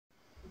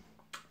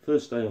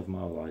First day of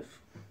my life,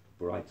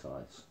 bright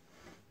eyes.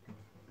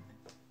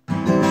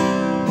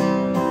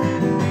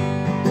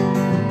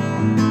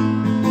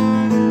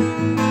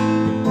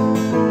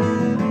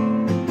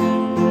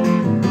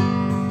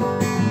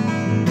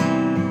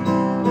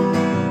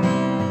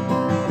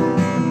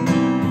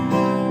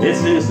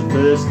 This is the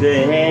first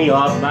day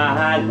of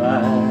my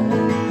life.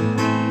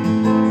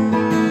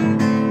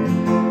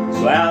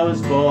 So I was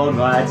born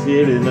right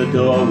here in the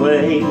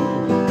doorway.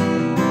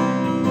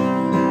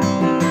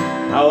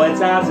 I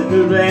went out in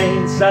the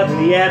rain,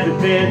 suddenly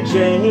everything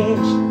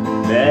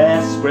changed.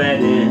 They're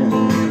spreading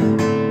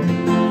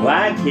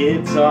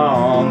blankets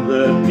on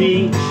the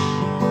beach.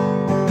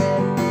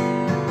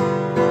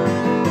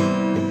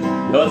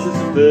 Yours is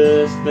the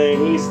first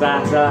face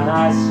that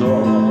I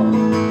saw.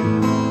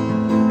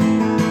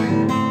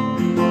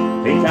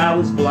 Think I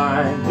was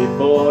blind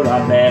before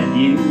I met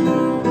you.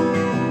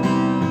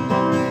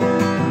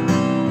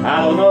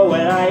 I don't know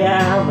where I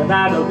am and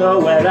I don't know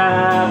where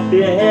I've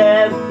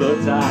been,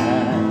 but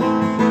I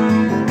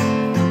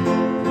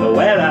know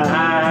where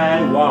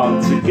I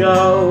want to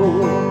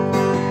go.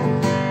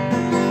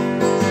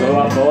 So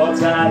I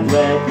thought I'd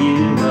let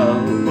you know.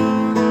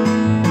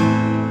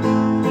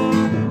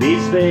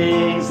 These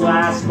things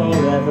last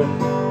forever,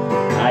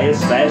 I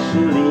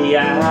especially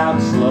am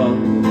slow.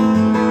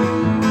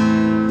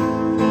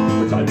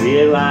 But I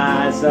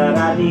realized that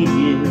I need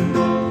you.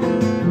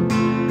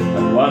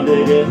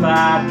 Wondered if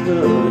I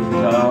could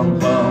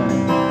come home.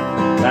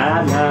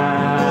 La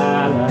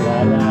la la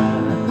la la.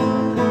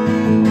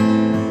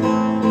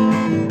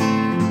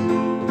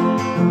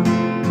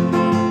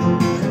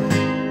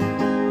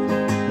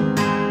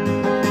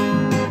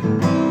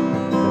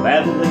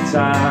 Remember the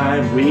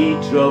time we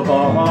drove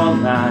all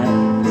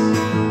night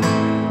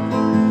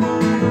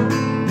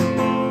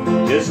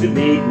just to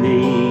meet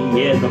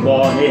me in the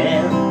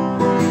morning.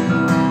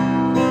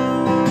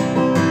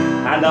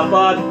 And I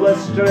thought it was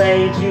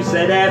strange, you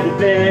said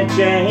everything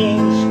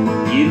changed.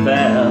 You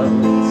felt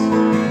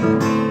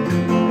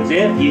as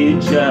if you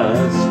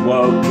just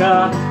woke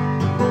up.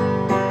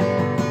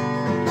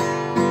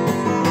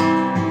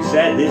 You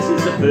said this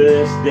is the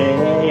first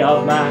day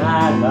of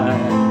my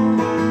life.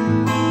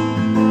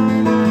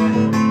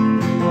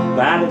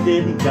 Glad I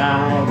didn't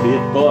die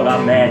before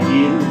I met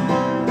you.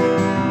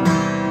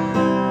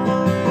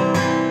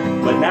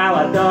 But now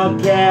I don't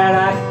care,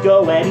 I could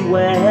go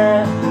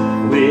anywhere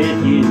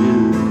with you.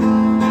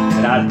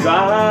 And I'd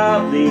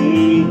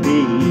probably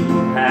be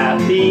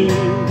happy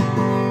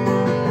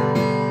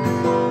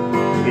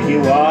if you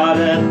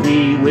wanna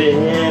be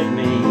with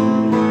me.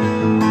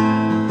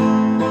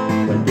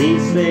 But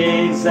these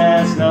things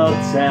there's no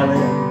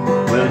telling,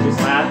 we'll just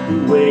have to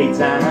wait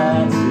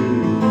and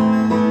see.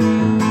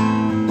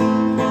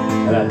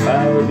 And I'd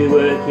probably be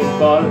working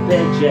for a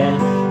paycheck,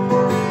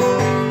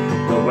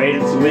 but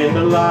waiting to win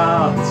the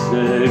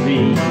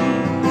lottery.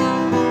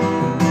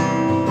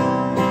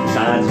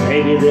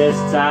 Maybe this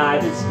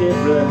time it's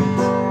different.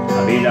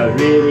 I mean, I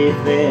really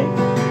think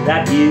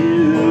that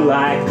you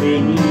like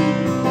me.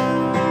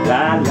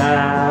 La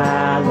la.